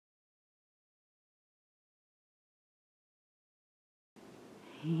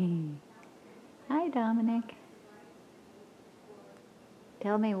Hi, Dominic.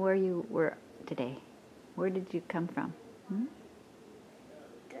 Tell me where you were today. Where did you come from? Hmm?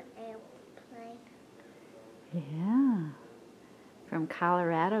 The airplane. Yeah. From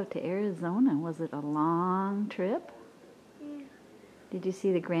Colorado to Arizona. Was it a long trip? Yeah. Did you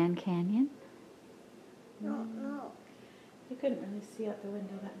see the Grand Canyon? No. You couldn't really see out the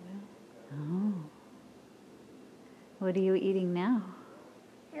window that well. Oh. What are you eating now?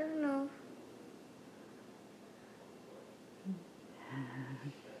 I don't know.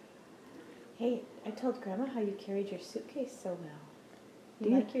 Hey, I told Grandma how you carried your suitcase so well. Do Do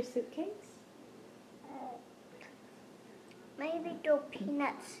you you? like your suitcase? Maybe throw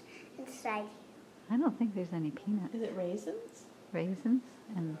peanuts inside. I don't think there's any peanuts. Is it raisins? Raisins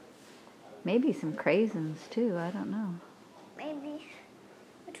and maybe some craisins too. I don't know. Maybe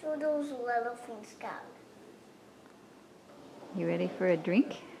which one of those little things got? You ready for a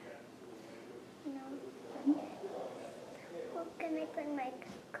drink? No. Where can I put my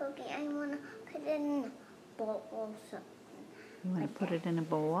cookie? I want to put it in a bowl or something. You want to put it in a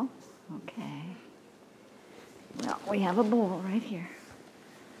bowl? Okay. Well, we have a bowl right here.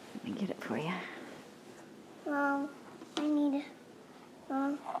 Let me get it for you. Well, I need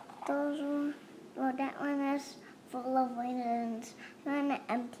those one. Well, that one is full of vitamins. And an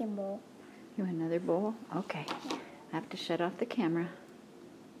empty bowl. You want another bowl? Okay. I have to shut off the camera.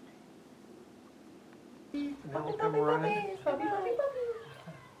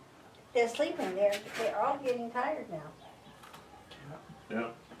 They're sleeping. They're all getting tired now. Yeah.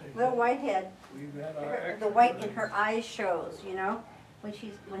 Little Whitehead, the white in her eyes shows, you know, when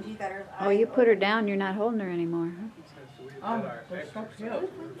she's got her eyes. Oh, you put her down. You're not holding her anymore, huh? Oh, they're so cute. We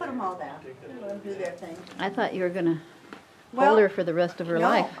put them all down. Let them do their thing. I thought you were going to hold her for the rest of her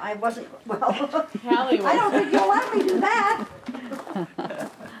life. No, I wasn't. Well, Hallie was. I don't think you'll let me do that.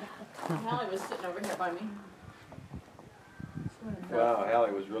 Hallie was sitting over here by me. Wow,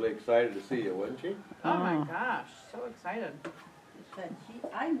 Hallie was really excited to see you, wasn't she? Oh my gosh, so excited. But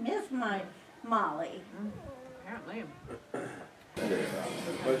I miss my Molly. Apparently.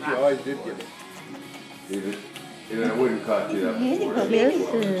 But she always did give it. Even I wouldn't caught you up before.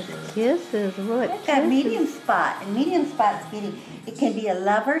 Kisses. What? It's got medium spot, and medium spot's getting, it can be a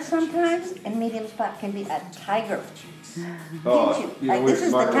lover sometimes, and medium spot can be a tiger. Oh, you know, Like, this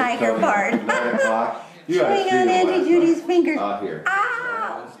is the tiger part. 9 o'clock. You gotta Swing see on them Auntie last Judy's night fingers. out here.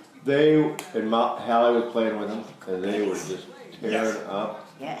 Ow! They and Hallie was playing with them, and they were just tearing up.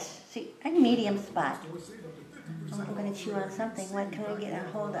 Yes, see, I'm medium spot. Oh, I'm gonna chew on something. What can I get a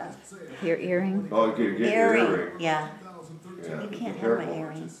hold of? Your earring? Oh, you could get your earring. Yeah. Yeah, You be can't have careful. my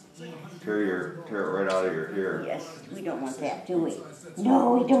earrings. Yes. Tear it right out of your ear. Yes, we don't want that, do we?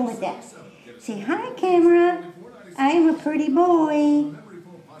 No, we don't want that. Say hi, camera. I'm a pretty boy.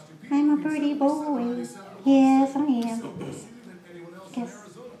 I'm a pretty boy. Yes, I am. Yes.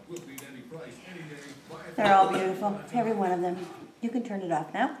 They're all beautiful, every one of them. You can turn it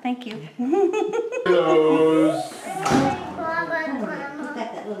off now. Thank you. Hellos. Got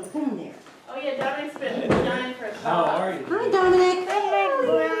that little spoon there. Oh yeah, Dominic's been dying for a shot. How are you? Hi, Dominic.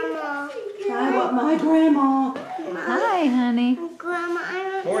 Grandma. Hi, what, my grandma. Hi, honey. Grandma,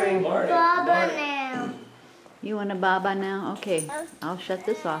 I Morning. want Baba now. You want a baba now? Okay. I'll shut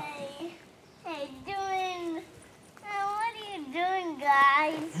this off. Hey, doing. What are you doing,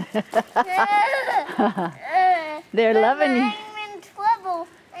 guys? They're loving you. I'm in trouble.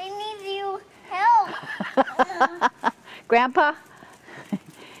 I need you help. Grandpa?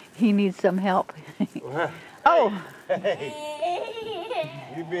 He needs some help. Oh,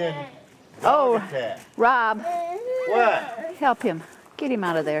 You been oh, attacked. Rob, What? help him. Get him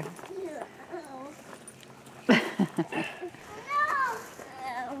out of there.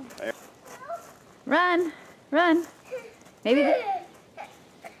 Run, run. Maybe they,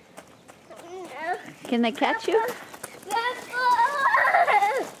 can they catch you?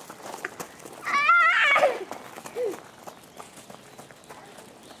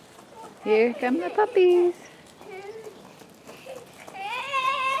 Here come the puppies.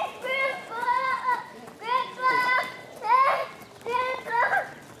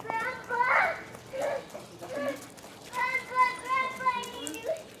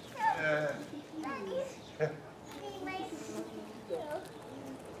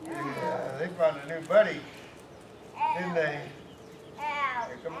 Yeah, they found a new buddy, didn't they?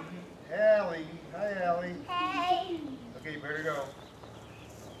 Here comes Hallie. Hi, Hallie. Hey. Okay, you better go.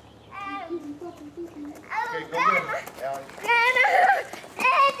 Okay, go get him, Hallie. Grandma!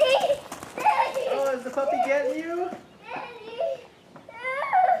 Daddy! Daddy! Oh, is the puppy getting you? Daddy!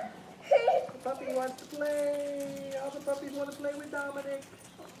 The puppy wants to play. All the puppies want to play with Dominic.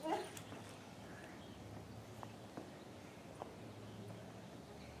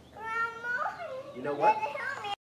 Grandma, You know what?